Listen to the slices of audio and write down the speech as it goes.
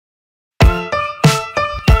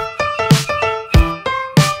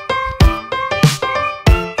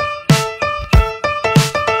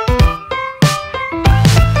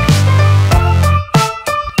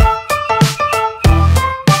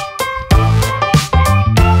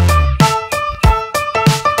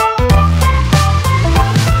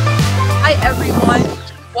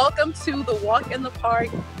Walk in the Park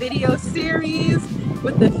video series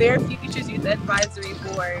with the Fair Futures Youth Advisory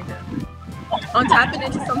Board on tapping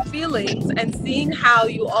into some feelings and seeing how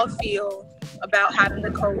you all feel about having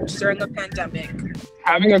a coach during a pandemic.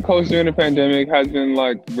 Having a coach during the pandemic has been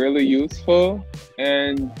like really useful,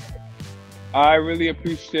 and I really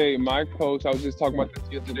appreciate my coach. I was just talking about this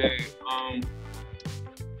the other day,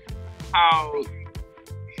 how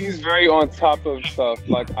he's very on top of stuff.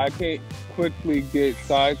 Like, I can't quickly get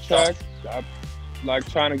sidetracked. I'm like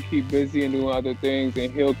trying to keep busy and doing other things,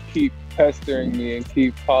 and he'll keep pestering me and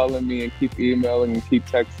keep calling me and keep emailing and keep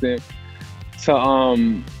texting to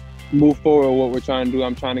move forward with what we're trying to do.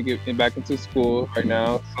 I'm trying to get back into school right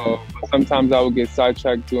now, so sometimes I will get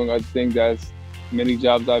sidetracked doing other things, as many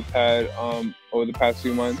jobs I've had over the past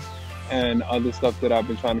few months, and other stuff that I've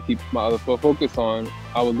been trying to keep my other focus on.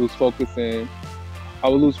 I would lose focus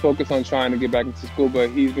on trying to get back into school,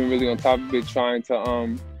 but he's been really on top of it, trying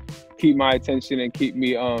to keep my attention and keep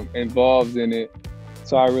me involved in it.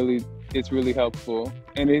 So it's really helpful,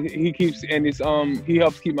 and he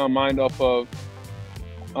helps keep my mind off of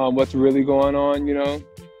what's really going on. You know,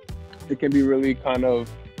 it can be really kind of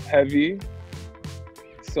heavy,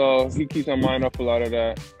 so he keeps my mind off a lot of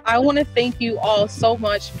that. I want to thank you all so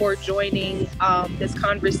much for joining this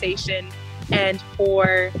conversation and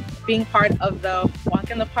for being part of the Walk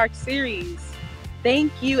in the Park series.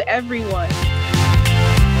 Thank you, everyone.